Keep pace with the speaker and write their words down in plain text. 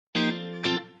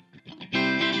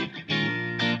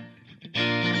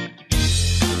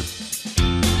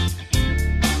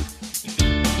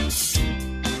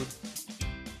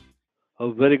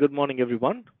A very good morning,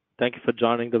 everyone. Thank you for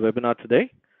joining the webinar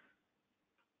today.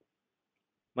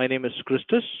 My name is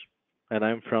Christus, and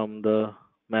I'm from the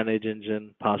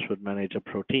ManageEngine Password Manager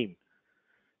Pro team.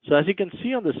 So as you can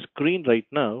see on the screen right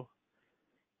now,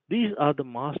 these are the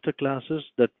master classes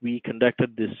that we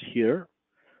conducted this year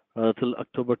till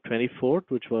October 24th,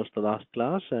 which was the last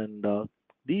class, and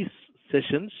these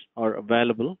sessions are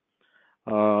available.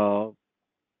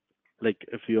 Like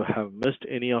if you have missed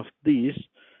any of these,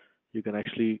 you can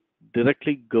actually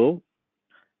directly go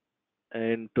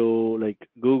into like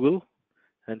Google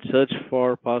and search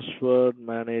for Password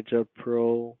Manager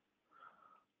Pro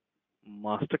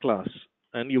Masterclass,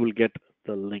 and you will get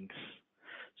the links.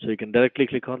 So you can directly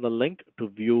click on the link to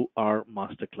view our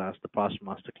masterclass, the past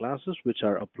masterclasses, which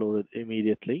are uploaded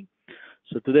immediately.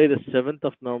 So today, the 7th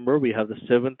of November, we have the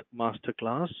 7th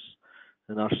masterclass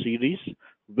in our series,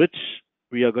 which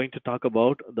we are going to talk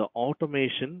about the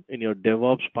automation in your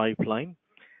DevOps pipeline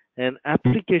and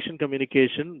application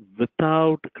communication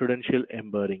without credential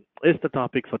embedding is the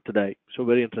topic for today. So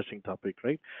very interesting topic,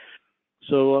 right?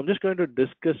 So I'm just going to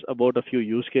discuss about a few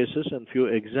use cases and few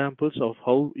examples of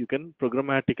how you can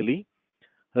programmatically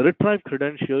retrieve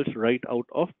credentials right out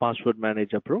of Password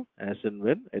Manager Pro as and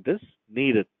when it is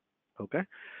needed. Okay.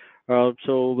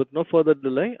 So with no further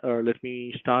delay, let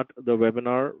me start the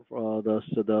webinar,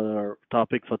 the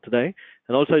topic for today.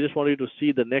 And also, I just want you to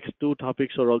see the next two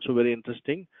topics are also very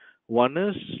interesting. One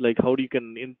is like how you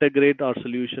can integrate our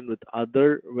solution with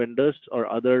other vendors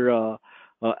or other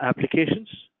applications.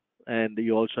 And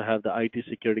you also have the IT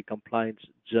security compliance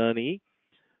journey,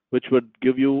 which would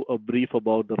give you a brief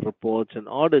about the reports and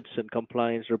audits and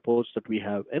compliance reports that we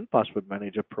have in Password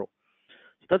Manager Pro.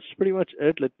 So that's pretty much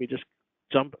it. Let me just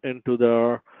jump into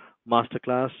the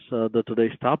masterclass, the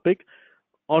today's topic,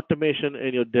 automation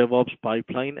in your DevOps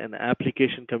pipeline and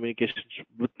application communications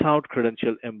without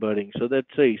credential embedding. So that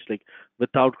says like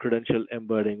without credential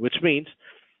embedding, which means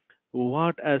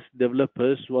what as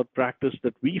developers, what practice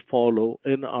that we follow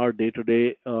in our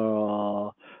day-to-day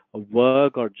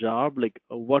work or job, like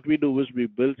what we do is we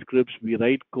build scripts, we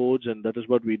write codes, and that is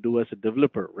what we do as a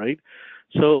developer, right?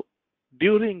 So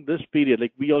during this period,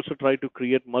 like we also try to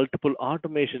create multiple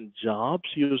automation jobs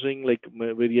using like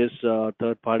various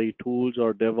third-party tools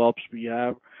or DevOps we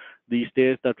have these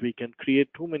days that we can create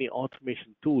too many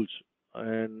automation tools.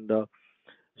 And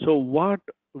so what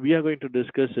we are going to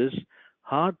discuss is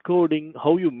hard coding,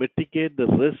 how you mitigate the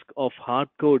risk of hard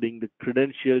coding the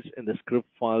credentials in the script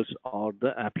files or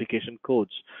the application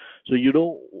codes. So you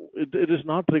don't, it is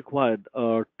not required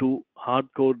to hard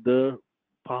code the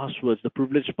passwords, the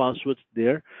privileged passwords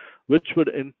there, which would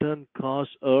in turn cause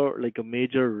like a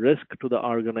major risk to the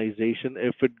organization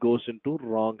if it goes into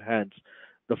wrong hands.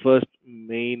 The first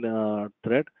main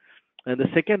threat. And the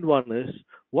second one is,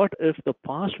 what if the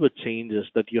password changes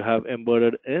that you have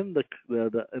embedded in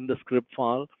the script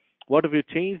file? What if you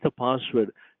change the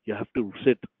password? You have to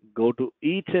go to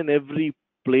each and every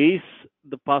place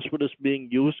the password is being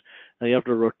used, and you have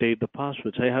to rotate the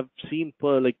passwords. I have seen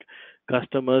like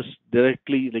customers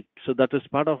directly, like, so that is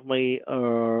part of my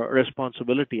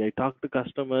responsibility. I talk to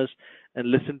customers and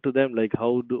listen to them, like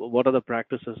what are the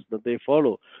practices that they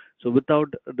follow. So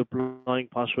without deploying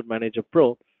Password Manager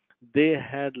Pro, they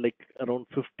had like around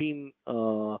 15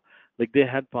 like they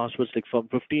had passwords like from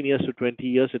 15 years to 20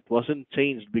 years. It wasn't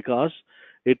changed because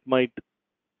it might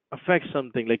affect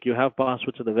something. Like you have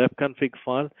passwords in the web config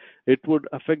file, it would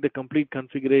affect the complete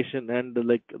configuration, and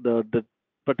like the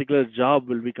particular job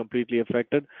will be completely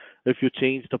affected if you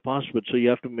change the password. So you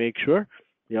have to make sure,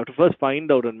 you have to first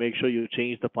find out and make sure you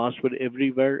change the password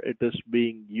everywhere it is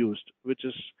being used, which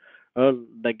is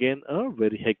again a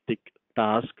very hectic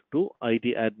task to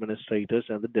IT administrators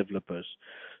and the developers.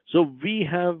 So we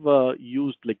have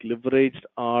used, like leveraged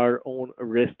our own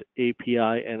REST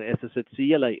API and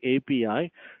SSH-CLI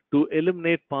API to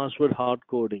eliminate password hard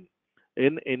coding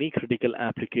in any critical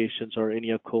applications or in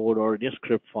your code or in your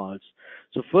script files.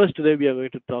 So first today we are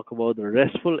going to talk about the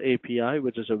RESTful API,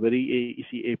 which is a very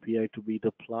easy API to be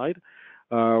deployed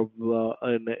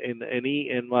in any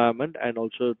environment, and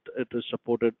also it is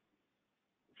supported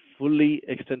fully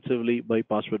extensively by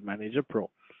Password Manager Pro.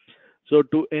 So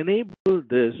to enable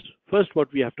this, first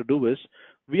what we have to do is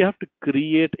we have to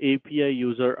create API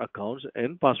user accounts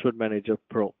in Password Manager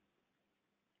Pro.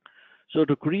 So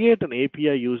to create an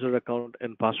API user account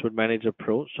in Password Manager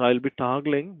Pro, so I'll be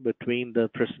toggling between the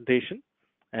presentation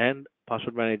and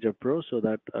Password Manager Pro so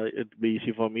that it'll be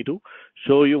easy for me to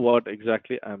show you what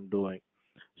exactly I'm doing.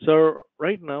 So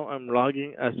right now I'm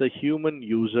logging as a human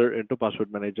user into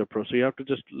Password Manager Pro. So you have to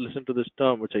just listen to this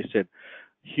term which I said.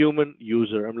 human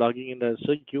user. I'm logging in as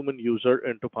a human user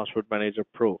into Password Manager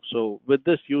Pro. So with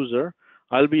this user,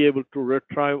 I'll be able to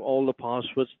retrieve all the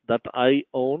passwords that I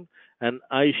own and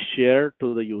I share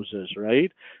to the users,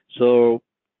 right? So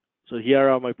so here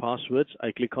are my passwords.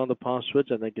 I click on the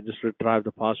passwords and I can just retrieve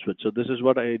the password. So this is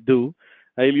what I do.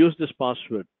 I'll use this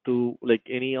password to, like,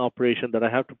 any operation that I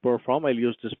have to perform, I'll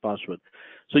use this password.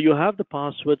 So you have the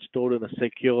password stored in a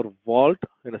secure vault,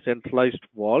 in a centralized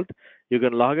vault. You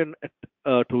can log in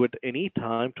to it any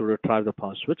time to retrieve the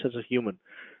passwords as a human.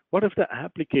 What if the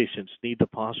applications need the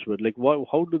password? Like,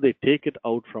 how do they take it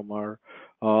out from our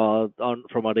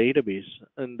from our database?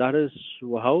 And that is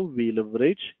how we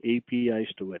leverage APIs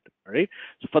to it, right?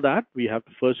 So for that, we have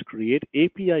to first create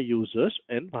API users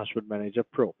in Password Manager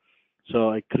Pro.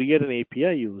 So I create an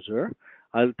API user.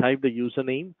 I'll type the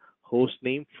username, host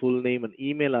name, full name, and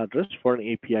email address for an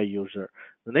API user.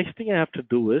 The next thing I have to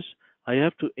do is I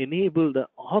have to enable the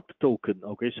auth token.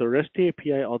 Okay, so REST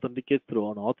API authenticates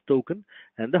through an auth token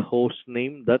and the host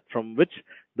name that from which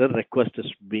the request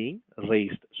is being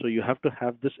raised. So you have to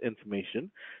have this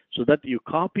information so that you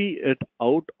copy it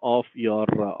out of your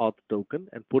auth token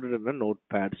and put it in a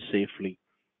notepad safely,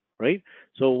 right?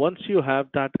 So once you have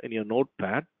that in your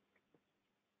notepad,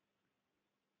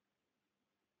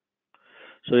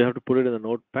 so you have to put it in the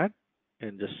notepad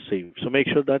and just save. So make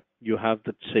sure that you have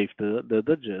that saved,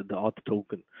 the auth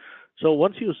token. So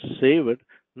once you save it,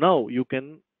 now you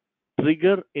can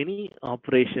trigger any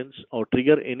operations or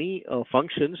trigger any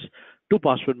functions to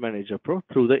Password Manager Pro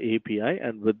through the API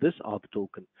and with this auth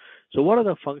token. So what are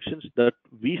the functions that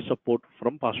we support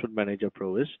from Password Manager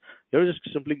Pro is, you just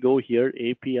simply go here,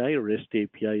 API, REST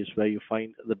API is where you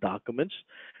find the documents,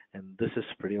 and this is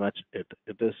pretty much it.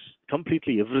 It is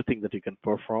completely everything that you can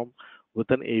perform with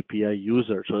an API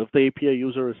user. So if the API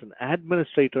user is an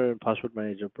administrator in Password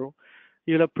Manager Pro,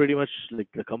 you'll have pretty much like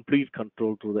the complete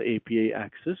control through the API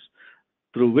access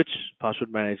through which Password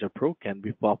Manager Pro can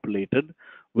be populated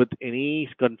with any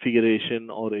configuration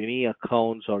or any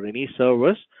accounts or any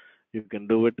servers. You can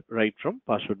do it right from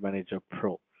Password Manager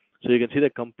Pro. So you can see the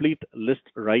complete list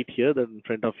right here that in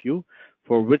front of you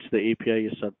for which the API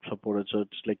is supported. So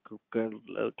it's like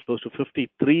close to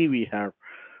 53 we have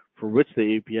for which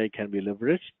the API can be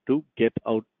leveraged to get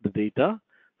out the data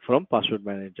from Password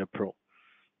Manager Pro.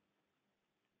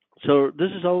 So this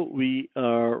is how we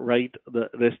write the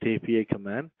REST API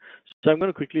command. So I'm going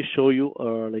to quickly show you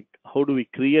like how do we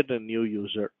create a new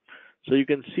user. So you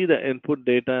can see the input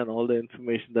data and all the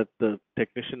information that the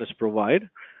technician is provided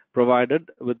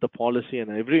with the policy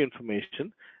and every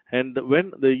information. And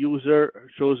when the user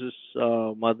shows his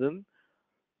Madan,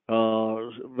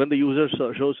 when the user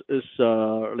shows his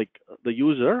like the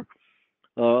user,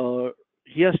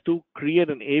 he has to create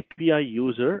an API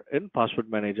user in Password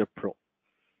Manager Pro.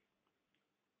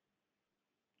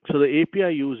 So the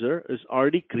API user is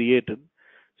already created.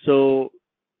 So,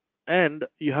 and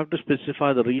you have to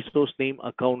specify the resource name,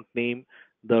 account name,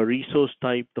 the resource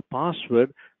type, the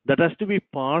password that has to be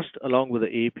parsed along with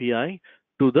the API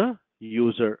to the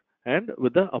user and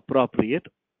with the appropriate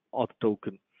auth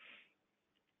token.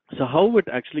 So how it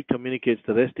actually communicates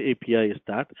the REST API is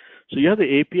that, so you have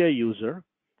the API user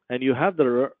and you have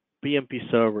the PMP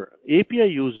server. API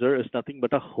user is nothing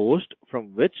but a host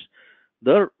from which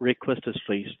the request is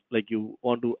raised. Like you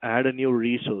want to add a new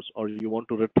resource or you want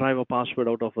to retrieve a password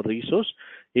out of a resource,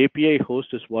 API host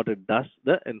is what it does,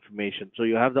 the information. So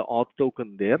you have the auth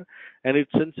token there and it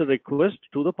sends a request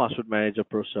to the Password Manager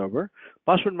Pro server.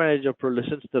 Password Manager Pro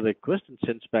listens to the request and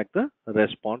sends back the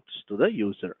response to the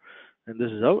user. And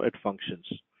this is how it functions.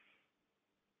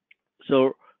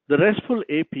 So the RESTful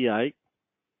API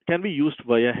can be used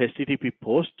via HTTP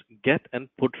post, GET, and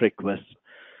PUT requests.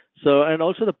 So, and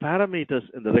also the parameters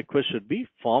in the request should be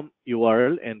form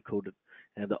URL encoded.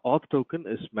 And the auth token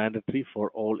is mandatory for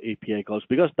all API calls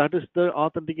because that is the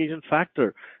authentication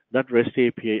factor that REST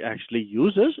API actually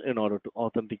uses in order to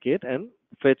authenticate and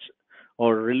fetch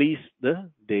or release the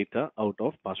data out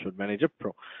of Password Manager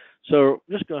Pro. So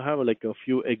just going to have like a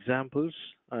few examples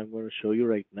I'm going to show you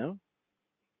right now.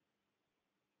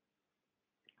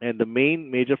 And the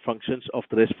main major functions of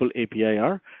the RESTful API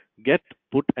are get,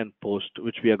 put, and post,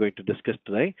 which we are going to discuss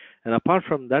today. And apart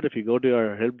from that, if you go to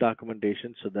our help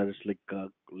documentation, so there is like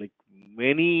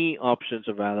many options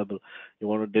available. You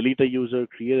want to delete a user,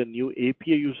 create a new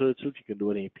API user itself, you can do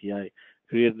an API,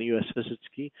 create a new SSH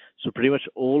key. So pretty much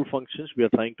all functions, we are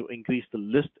trying to increase the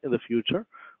list in the future.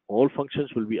 All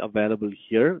functions will be available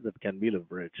here that can be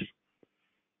leveraged.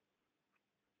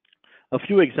 A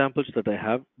few examples that I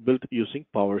have built using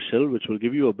PowerShell, which will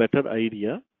give you a better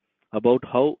idea about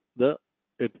how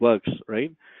it works,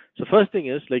 right? So first thing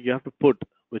is like you have to put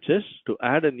which is to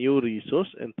add a new resource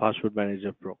in Password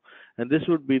Manager Pro. And this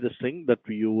would be the thing that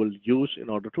you will use in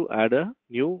order to add a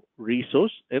new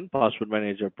resource in Password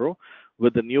Manager Pro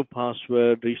with the new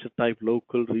password, reset type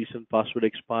local, recent password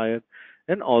expired,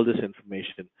 and all this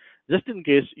information. Just in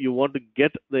case you want to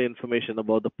get the information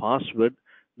about the password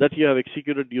that you have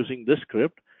executed using this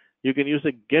script, you can use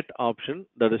the get option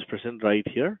that is present right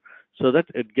here, so that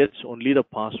it gets only the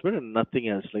password and nothing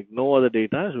else, like no other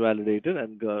data is validated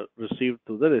and received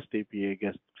through the REST API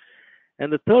guest.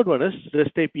 And the third one is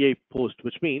REST API post,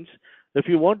 which means if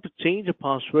you want to change a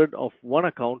password of one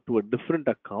account to a different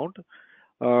account,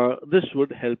 this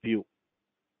would help you.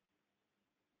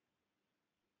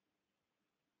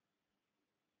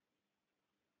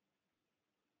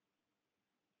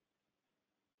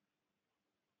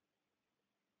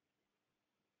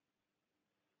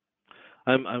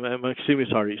 I'm extremely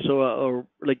sorry. So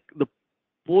like the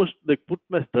put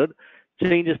method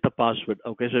changes the password.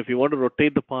 Okay, so if you want to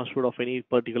rotate the password of any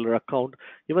particular account,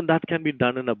 even that can be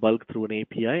done in a bulk through an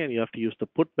API, and you have to use the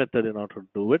put method in order to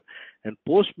do it. And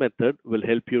post method will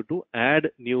help you to add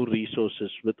new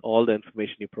resources with all the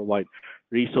information you provide.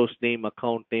 Resource name,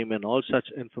 account name, and all such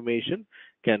information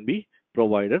can be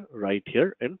provided right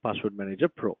here in Password Manager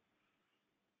Pro.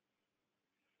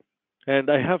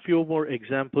 And I have few more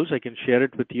examples. I can share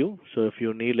it with you. So if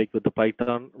you need, like with the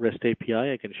Python REST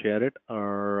API, I can share it.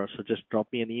 Or so just drop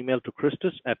me an email to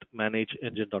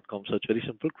Christus@ManageEngine.com. So it's very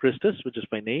simple. Christus, which is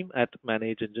my name, at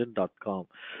ManageEngine.com.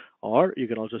 Or you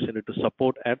can also send it to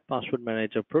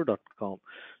support@PasswordManagerPro.com.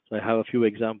 So I have a few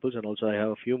examples, and also I have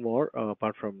a few more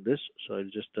apart from this. So I'll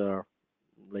just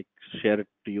like share it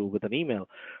to you with an email.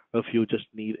 If you just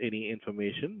need any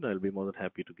information, I'll be more than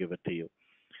happy to give it to you.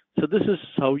 So this is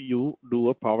how you do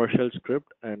a PowerShell script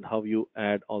and how you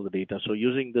add all the data. So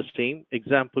using the same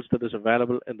examples that is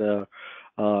available in the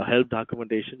help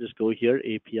documentation, just go here,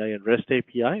 API and REST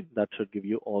API. That should give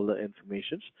you all the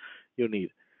information you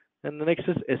need. And the next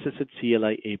is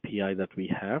SSH-CLI API that we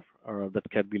have that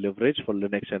can be leveraged for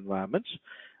Linux environments.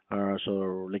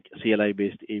 So like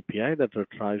CLI-based API that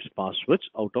retrieves passwords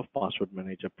out of Password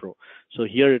Manager Pro. So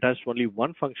here it has only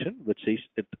one function, which says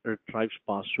it retrieves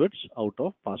passwords out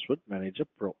of Password Manager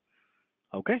Pro.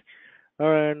 Okay,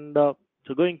 and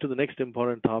so going to the next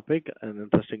important topic, an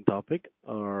interesting topic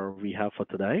we have for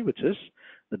today, which is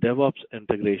the DevOps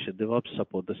integration, DevOps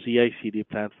support, the CI/CD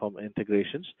platform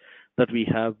integrations that we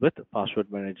have with Password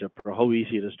Manager Pro, how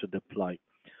easy it is to deploy.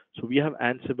 So we have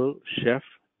Ansible, Chef,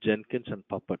 Jenkins, and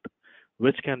Puppet,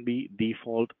 which can be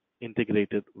default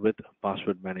integrated with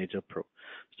Password Manager Pro.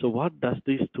 So what does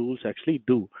these tools actually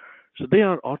do? So they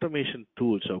are automation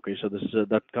tools. Okay, so this is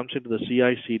that comes into the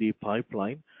CI/CD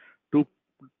pipeline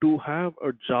to have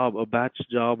a job, a batch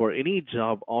job, or any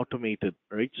job automated,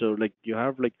 right? So like you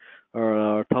have like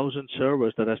 1,000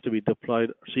 servers that has to be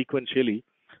deployed sequentially,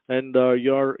 and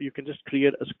you can just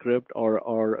create a script,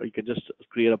 or you can just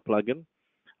create a plugin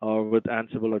with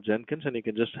Ansible or Jenkins, and you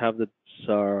can just have this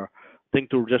thing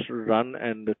to just run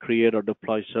and create or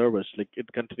deploy servers. Like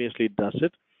it continuously does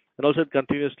it, and also it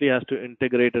continuously has to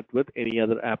integrate it with any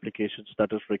other applications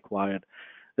that is required.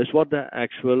 That's what the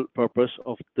actual purpose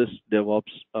of this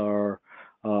DevOps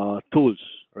tools,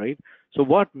 right? So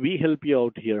what we help you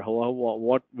out here,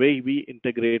 what way we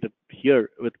integrate it here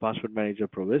with Password Manager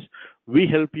Pro is we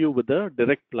help you with a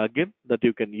direct plugin that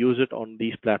you can use it on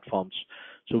these platforms.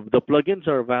 So the plugins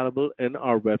are available in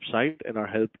our website, in our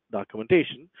help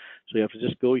documentation. So you have to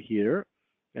just go here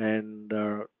and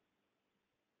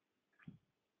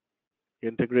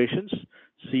integrations,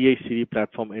 CI/CD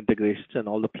platform integrations, and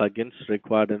all the plugins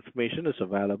required information is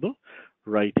available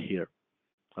right here.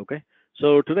 Okay.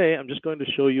 So today I'm just going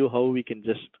to show you how we can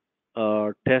just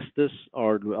test this,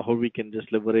 or how we can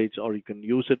just leverage, or you can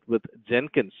use it with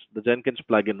Jenkins, the Jenkins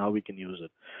plugin, how we can use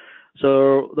it.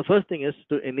 So the first thing is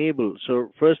to enable.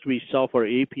 So first we saw for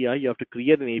API, you have to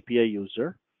create an API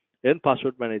user in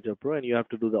Password Manager Pro, and you have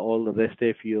to do all the REST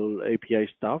API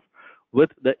stuff with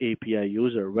the API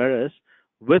user. Whereas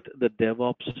with the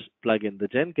DevOps plugin, the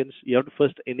Jenkins, you have to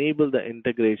first enable the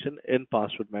integration in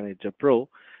Password Manager Pro,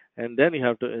 and then you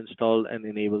have to install and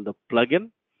enable the plugin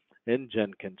in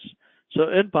Jenkins. So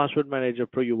in Password Manager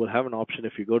Pro, you will have an option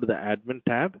if you go to the admin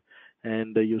tab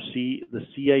and you see the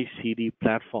CI/CD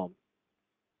platform.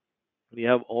 You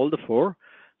have all the four.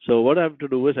 So what I have to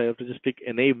do is I have to just click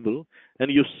enable, and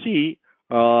you see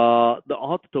the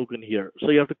auth token here.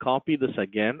 So you have to copy this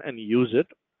again and use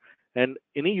it. And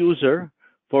any user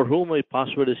for whom a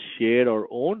password is shared or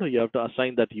owned, you have to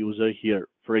assign that user here.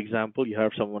 For example, you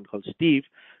have someone called Steve,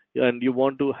 and you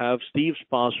want to have Steve's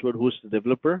password, who's the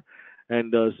developer,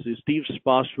 and Steve's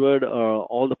password,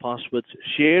 all the passwords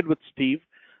shared with Steve.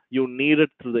 you need it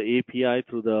through the API,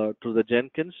 through the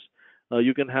Jenkins.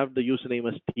 You can have the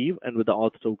username as Steve and with the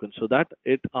auth token, so that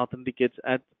it authenticates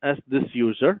as this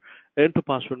user into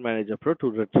Password Manager Pro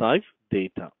to retrieve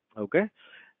data. Okay,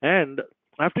 and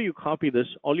after you copy this,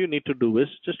 all you need to do is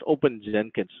just open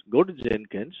Jenkins. Go to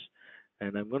Jenkins,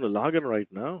 and I'm going to log in right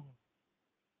now.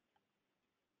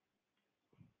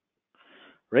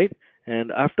 Right,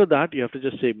 and after that, you have to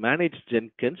just say Manage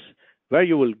Jenkins, where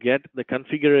you will get the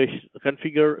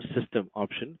configure system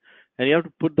option, and you have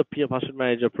to put the Password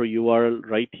Manager Pro URL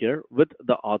right here with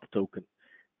the auth token.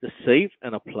 Just save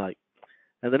and apply.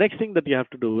 And the next thing that you have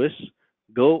to do is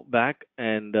go back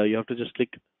and you have to just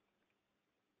click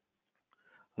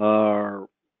a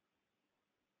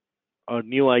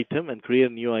new item and create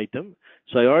a new item.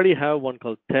 So I already have one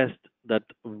called test that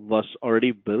was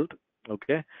already built.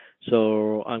 Okay,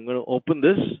 so I'm going to open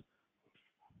this,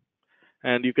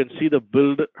 and you can see the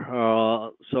build.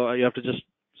 So you have to just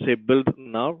say build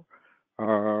now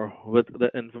with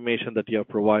the information that you have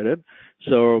provided.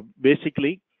 So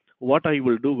basically, what I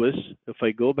will do is, if I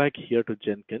go back here to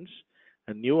Jenkins,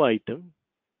 a new item,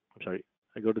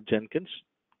 I go to Jenkins,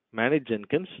 manage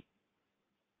Jenkins,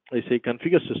 I say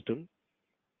configure system,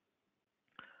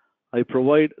 I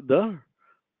provide the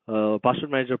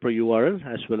Password Manager Pro URL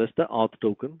as well as the auth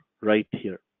token right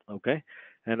here. Okay,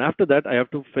 and after that, I have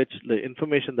to fetch the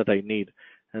information that I need,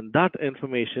 and that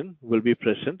information will be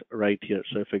present right here.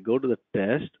 So if I go to the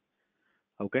test,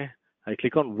 okay, I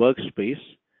click on workspace,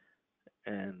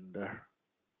 and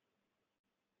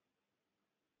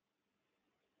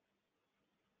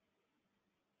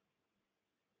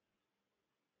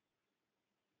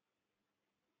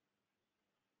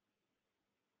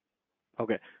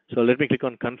okay, so let me click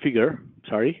on configure.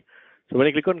 Sorry. So when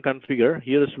I click on configure,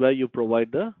 here is where you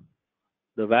provide the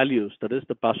values, that is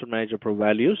the Password Manager Pro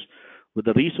values with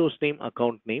the resource name,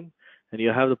 account name, and you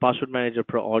have the Password Manager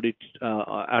Pro audit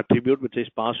attribute which says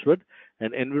password,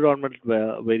 and environment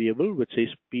variable which says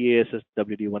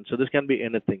PASSWD1. So this can be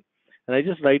anything. And I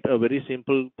just write a very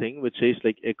simple thing which says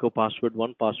like echo password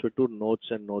 1, password 2, notes,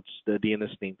 and notes, the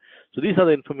DNS name. So these are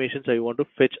the informations I want to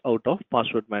fetch out of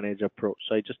Password Manager Pro.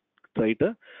 So I just write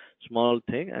a small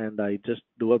thing and I just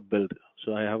do a build.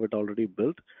 So I have it already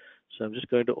built. So I'm just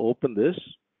going to open this,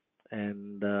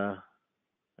 and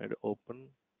I'd open,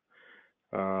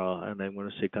 and I'm going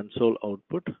to say console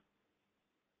output.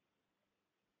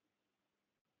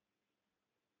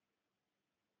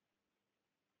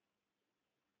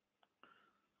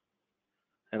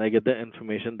 And I get the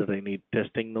information that I need.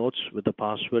 Testing notes with the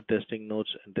password, testing notes,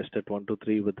 and tested 1, 2,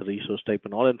 3 with the resource type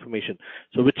and all information.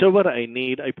 So whichever I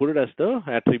need, I put it as the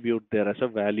attribute there, as a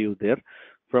value there,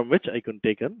 from which I can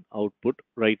take an output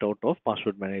right out of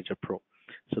Password Manager Pro.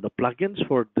 So the plugins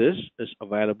for this is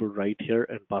available right here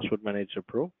in Password Manager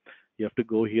Pro. You have to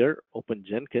go here, open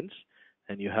Jenkins,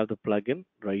 and you have the plugin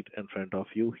right in front of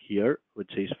you here, which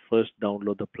says first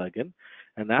download the plugin.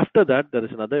 And after that, there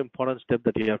is another important step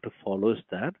that you have to follow, is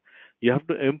that you have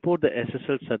to import the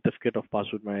SSL certificate of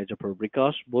Password Manager Pro,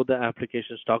 because both the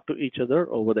applications talk to each other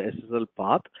over the SSL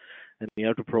path, and you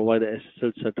have to provide the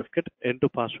SSL certificate into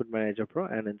Password Manager Pro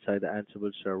and inside the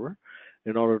Ansible server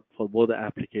in order for both the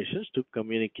applications to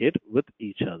communicate with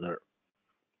each other.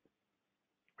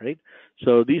 Right.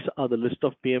 So these are the list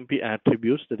of PMP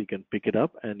attributes that you can pick it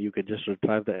up, and you can just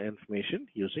retrieve the information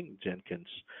using Jenkins.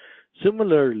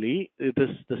 Similarly, it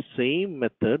is the same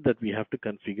method that we have to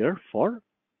configure for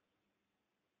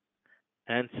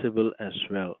Ansible as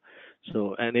well.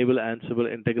 So enable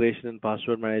Ansible integration in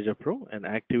Password Manager Pro and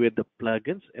activate the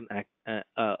plugins in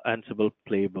Ansible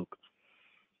Playbook.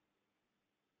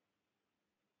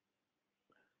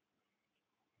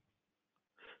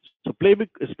 So Playbook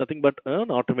is nothing but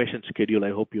an automation schedule. I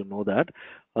hope you know that.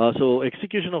 So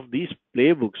execution of these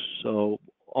playbooks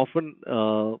often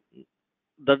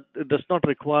that it does not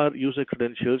require user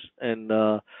credentials and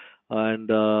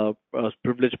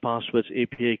privileged passwords,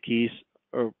 API keys.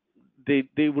 Or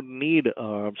they would need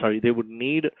they would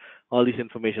need all this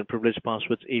information, privileged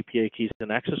passwords, API keys,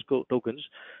 and access tokens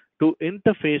to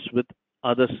interface with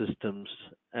other systems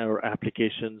or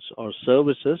applications or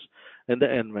services in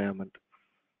the environment.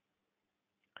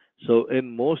 So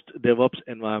in most DevOps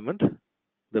environment,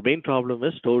 the main problem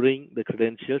is storing the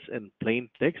credentials in plain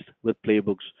text with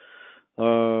playbooks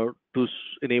to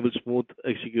enable smooth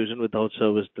execution without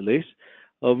service delays,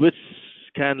 which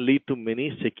can lead to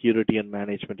many security and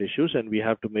management issues, and we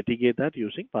have to mitigate that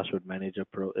using Password Manager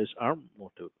Pro is our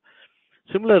motive.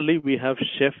 Similarly, we have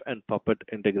Chef and Puppet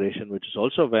integration, which is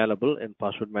also available in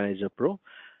Password Manager Pro.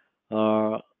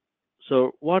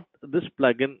 So what this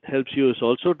plugin helps you is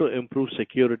also to improve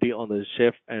security on the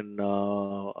Chef and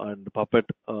Puppet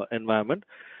environment.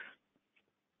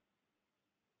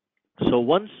 So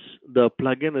once the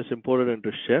plugin is imported into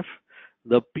Chef,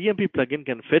 the PMP plugin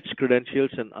can fetch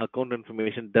credentials and account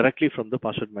information directly from the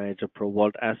Password Manager Pro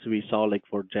Vault, as we saw like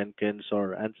for Jenkins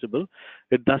or Ansible.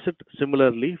 It does it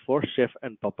similarly for Chef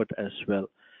and Puppet as well.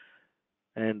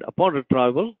 And upon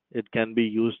retrieval, it can be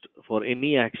used for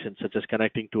any action, such as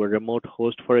connecting to a remote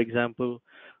host, for example.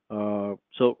 So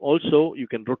also, you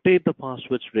can rotate the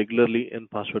passwords regularly in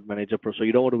Password Manager Pro. So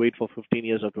you don't want to wait for 15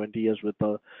 years or 20 years with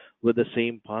the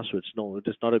same passwords. No, it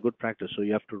is not a good practice. So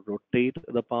you have to rotate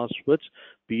the passwords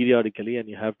periodically, and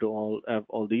you have to have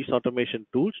all these automation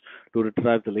tools to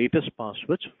retrieve the latest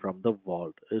passwords from the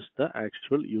vault. Is the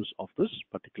actual use of this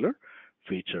particular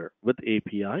feature with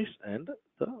APIs and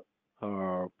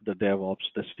the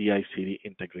DevOps, the CI/CD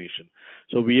integration.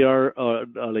 So we are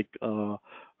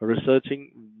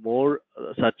researching more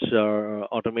such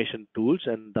automation tools,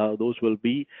 and those will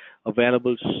be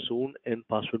available soon in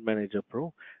Password Manager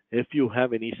Pro. If you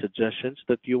have any suggestions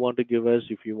that you want to give us,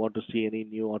 if you want to see any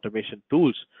new automation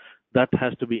tools that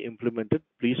has to be implemented,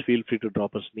 please feel free to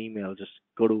drop us an email. Just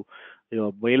go to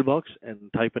your mailbox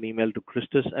and type an email to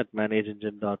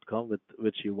Christus@ManageEngine.com with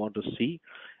which you want to see.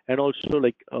 And also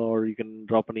or you can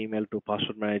drop an email to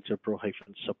Password Manager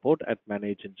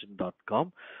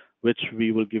Pro-support@ManageEngine.com, which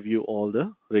we will give you all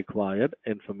the required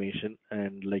information,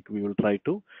 and we will try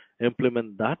to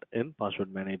implement that in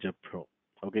Password Manager Pro.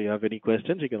 Okay, you have any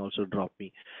questions, you can also drop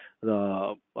me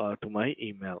to my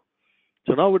email.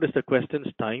 So now it is the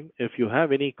questions time. If you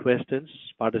have any questions,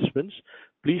 participants,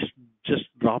 please just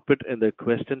drop it in the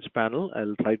questions panel.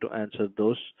 I'll try to answer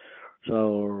those.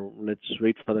 So let's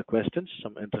wait for the questions,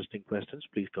 some interesting questions.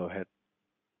 Please go ahead.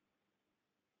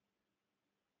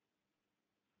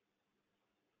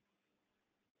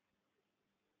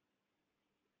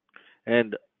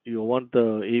 And you want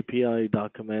the API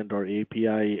document or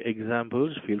API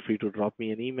examples, feel free to drop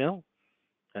me an email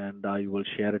and I will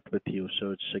share it with you.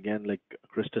 So it's again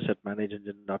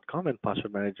Christus@ManageEngine.com and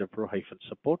Password Manager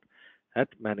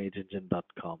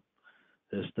Pro-support@ManageEngine.com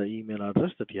is the email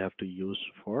address that you have to use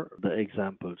for the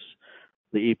examples,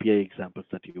 the API examples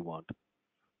that you want.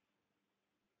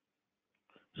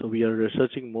 So we are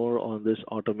researching more on this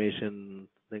automation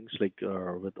things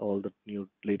with all the new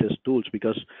latest tools,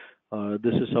 because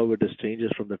this is how it is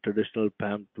changes from the traditional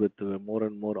PAM with more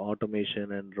and more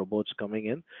automation and robots coming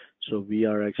in. So we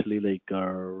are actually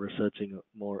researching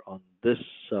more on this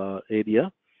area.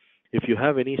 If you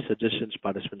have any suggestions,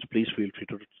 participants, please feel free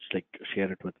to share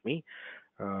it with me.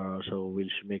 So we'll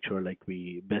make sure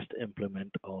we best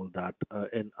implement all that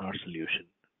in our solution.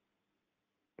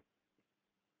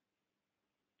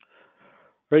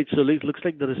 Right, so it looks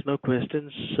like there is no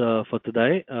questions for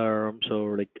today. So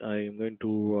I'm going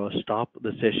to stop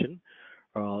the session.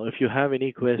 If you have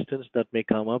any questions that may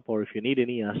come up, or if you need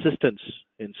any assistance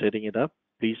in setting it up,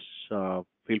 please feel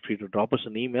free to drop us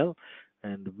an email,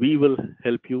 and we will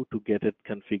help you to get it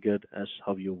configured as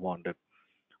how you want it.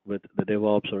 With the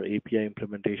DevOps or API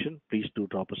implementation, please do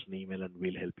drop us an email, and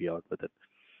we'll help you out with it.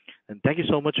 And thank you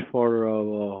so much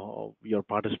for your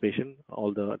participation,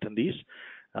 all the attendees.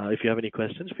 If you have any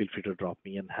questions, feel free to drop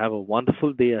me, and have a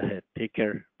wonderful day ahead. Take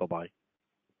care. Bye-bye.